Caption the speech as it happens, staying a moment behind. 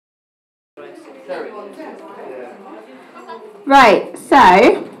Right,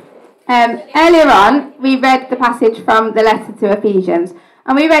 so earlier on we read the passage from the letter to Ephesians,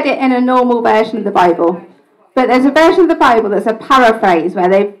 and we read it in a normal version of the Bible. But there's a version of the Bible that's a paraphrase where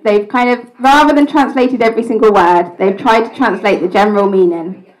they've kind of, rather than translated every single word, they've tried to translate the general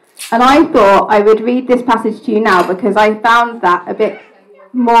meaning. And I thought I would read this passage to you now because I found that a bit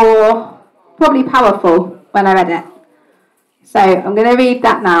more probably powerful when I read it. So I'm going to read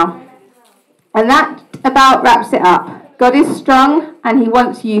that now. And that about wraps it up. God is strong and he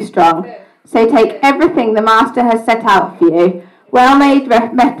wants you strong. So take everything the Master has set out for you, well-made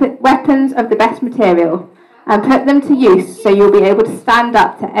weapons of the best material, and put them to use so you'll be able to stand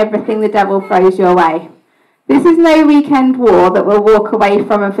up to everything the devil throws your way. This is no weekend war that we'll walk away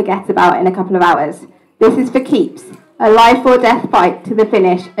from and forget about in a couple of hours. This is for keeps, a life or death fight to the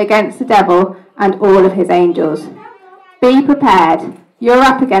finish against the devil and all of his angels. Be prepared. You're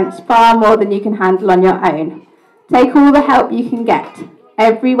up against far more than you can handle on your own. Take all the help you can get,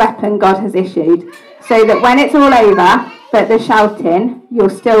 every weapon God has issued, so that when it's all over, but the shouting,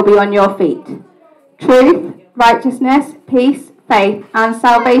 you'll still be on your feet. Truth, righteousness, peace, faith, and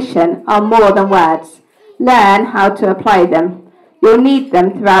salvation are more than words. Learn how to apply them. You'll need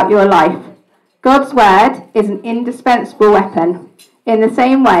them throughout your life. God's word is an indispensable weapon. In the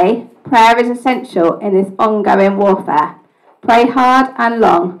same way, prayer is essential in this ongoing warfare. Pray hard and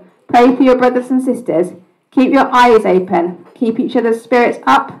long. Pray for your brothers and sisters. Keep your eyes open. Keep each other's spirits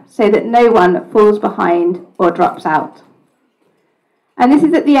up so that no one falls behind or drops out. And this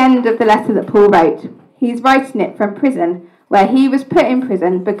is at the end of the letter that Paul wrote. He's writing it from prison, where he was put in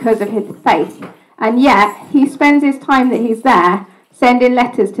prison because of his faith. And yet, he spends his time that he's there sending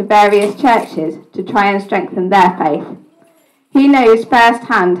letters to various churches to try and strengthen their faith. He knows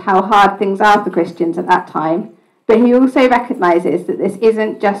firsthand how hard things are for Christians at that time, but he also recognises that this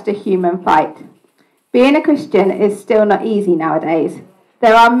isn't just a human fight. Being a Christian is still not easy nowadays.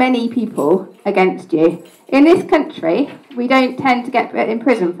 There are many people against you. In this country, we don't tend to get put in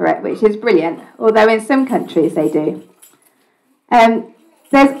prison for it, which is brilliant, although in some countries they do.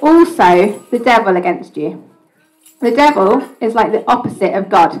 There's also the devil against you. The devil is like the opposite of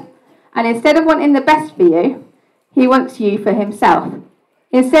God. And instead of wanting the best for you, he wants you for himself.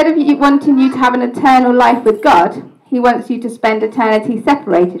 Instead of wanting you to have an eternal life with God, he wants you to spend eternity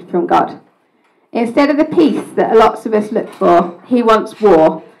separated from God. Instead of the peace that lots of us look for, he wants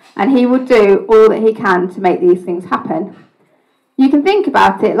war, and he will do all that he can to make these things happen. You can think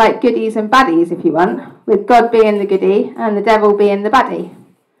about it like goodies and baddies if you want, with God being the goodie and the devil being the baddie.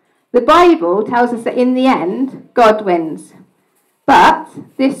 The Bible tells us that in the end, God wins. But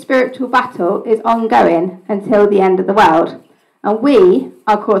this spiritual battle is ongoing until the end of the world, and we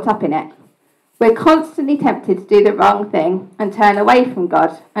are caught up in it. We're constantly tempted to do the wrong thing and turn away from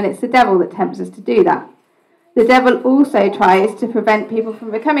God, and it's the devil that tempts us to do that. The devil also tries to prevent people from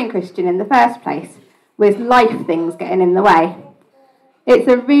becoming Christian in the first place, with life things getting in the way. It's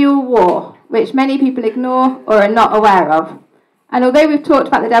a real war, which many people ignore or are not aware of. And although we've talked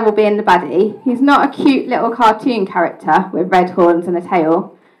about the devil being the baddie, he's not a cute little cartoon character with red horns and a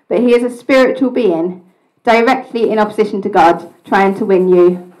tail, but he is a spiritual being, directly in opposition to God, trying to win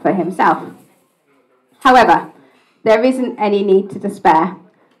you for himself. However, there isn't any need to despair.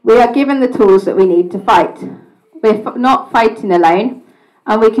 We are given the tools that we need to fight. We're not fighting alone,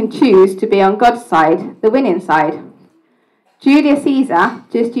 and we can choose to be on God's side, the winning side. Julius Caesar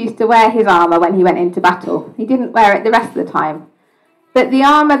just used to wear his armour when he went into battle. He didn't wear it the rest of the time. But the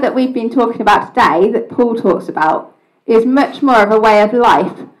armour that we've been talking about today, that Paul talks about, is much more of a way of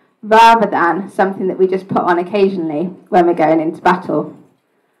life rather than something that we just put on occasionally when we're going into battle.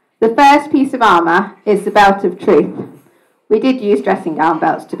 The first piece of armour is the belt of truth. We did use dressing gown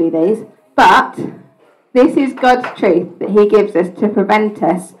belts to be these, but this is God's truth that he gives us to prevent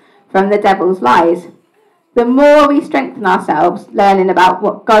us from the devil's lies. The more we strengthen ourselves learning about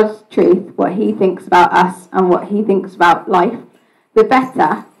what God's truth, what he thinks about us and what he thinks about life, the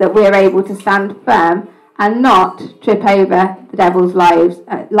better that we're able to stand firm and not trip over the devil's lies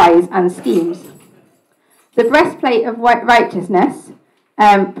and schemes. The breastplate of righteousness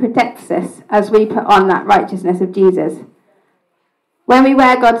protects us as we put on that righteousness of Jesus. When we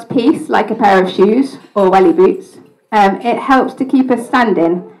wear God's peace like a pair of shoes or welly boots, it helps to keep us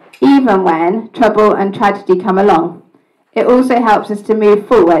standing even when trouble and tragedy come along. It also helps us to move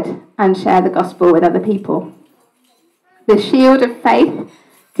forward and share the gospel with other people. The shield of faith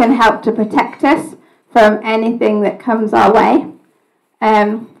can help to protect us from anything that comes our way.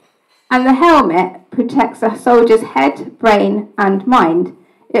 And the helmet protects a soldier's head, brain and mind.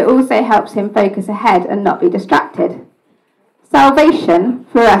 It also helps him focus ahead and not be distracted. Salvation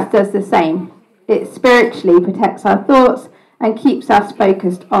for us does the same. It spiritually protects our thoughts and keeps us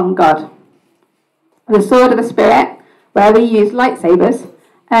focused on God. The sword of the Spirit, where we use lightsabers,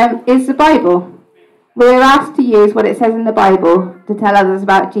 is the Bible. We are asked to use what it says in the Bible to tell others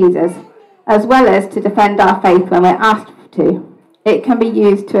about Jesus, as well as to defend our faith when we're asked to. It can be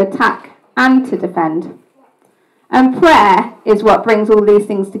used to attack and to defend. And prayer is what brings all these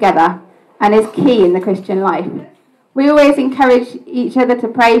things together and is key in the Christian life. We always encourage each other to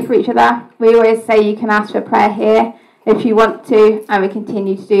pray for each other. We always say you can ask for prayer here if you want to, and we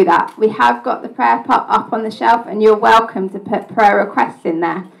continue to do that. We have got the prayer pot up on the shelf, and you're welcome to put prayer requests in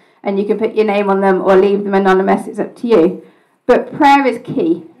there, and you can put your name on them or leave them anonymous. It's up to you. But prayer is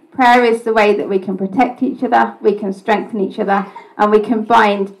key. Prayer is the way that we can protect each other, we can strengthen each other, and we can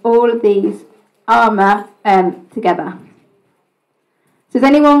bind all of these armour together. So does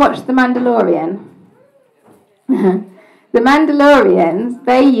anyone watch The Mandalorian? The Mandalorians,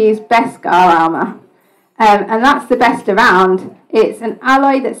 they use Beskar armour, and that's the best around. It's an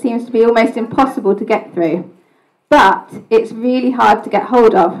alloy that seems to be almost impossible to get through, but it's really hard to get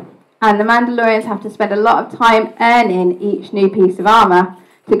hold of, and the Mandalorians have to spend a lot of time earning each new piece of armour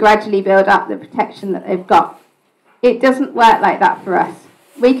to gradually build up the protection that they've got. It doesn't work like that for us.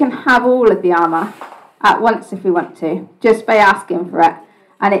 We can have all of the armour at once if we want to, just by asking for it,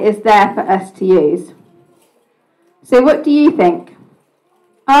 and it is there for us to use. So what do you think?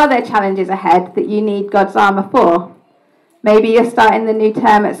 Are there challenges ahead that you need God's armour for? Maybe you're starting the new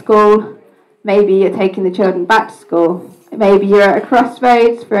term at school. Maybe you're taking the children back to school. Maybe you're at a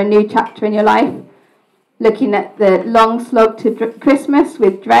crossroads for a new chapter in your life, looking at the long slog to Christmas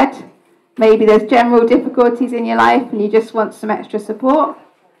with dread. Maybe there's general difficulties in your life and you just want some extra support.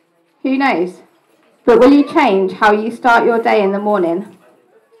 Who knows? But will you change how you start your day in the morning?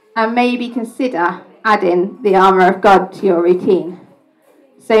 And maybe consider adding the armour of God to your routine.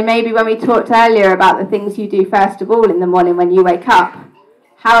 So maybe when we talked earlier about the things you do first of all in the morning when you wake up,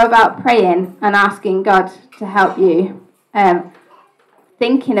 how about praying and asking God to help you?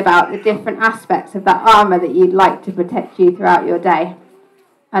 Thinking about the different aspects of that armour that you'd like to protect you throughout your day.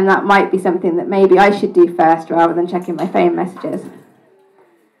 And that might be something that maybe I should do first rather than checking my phone messages.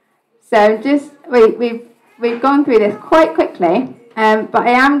 So we've gone through this quite quickly, but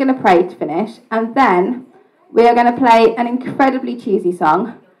I am going to pray to finish, and then we are going to play an incredibly cheesy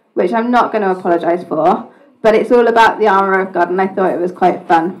song, which I'm not going to apologise for, but it's all about the armour of God, and I thought it was quite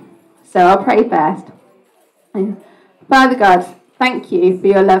fun. So I'll pray first. Father God, thank you for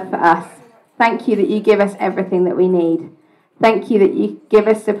your love for us. Thank you that you give us everything that we need. Thank you that you give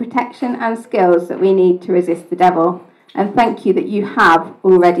us the protection and skills that we need to resist the devil. And thank you that you have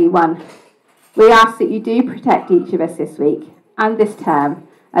already won. We ask that you do protect each of us this week and this term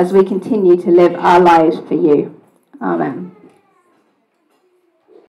as we continue to live our lives for you. Amen.